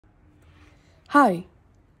Hi,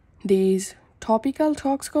 these topical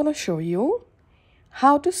talks gonna show you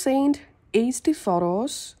how to send HD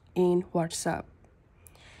photos in WhatsApp.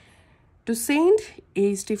 To send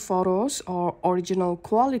HD photos or original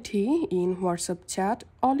quality in WhatsApp chat,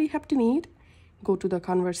 all you have to need, go to the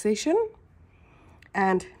conversation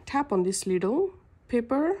and tap on this little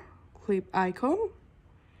paper clip icon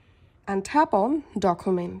and tap on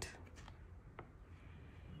document.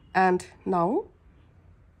 And now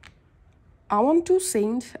I want to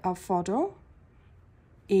send a photo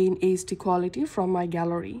in HD quality from my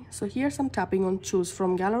gallery. So here's I'm tapping on choose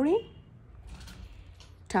from gallery,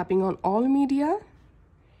 tapping on all media,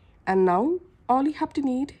 and now all you have to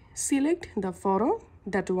need, select the photo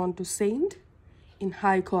that you want to send in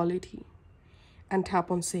high quality and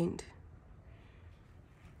tap on send.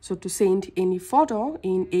 So to send any photo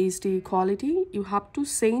in HD quality, you have to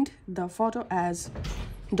send the photo as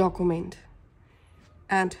document,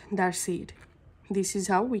 and that's it. This is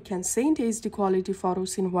how we can send HD quality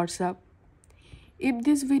photos in WhatsApp. If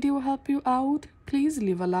this video helped you out, please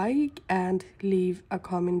leave a like and leave a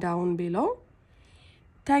comment down below.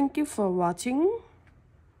 Thank you for watching.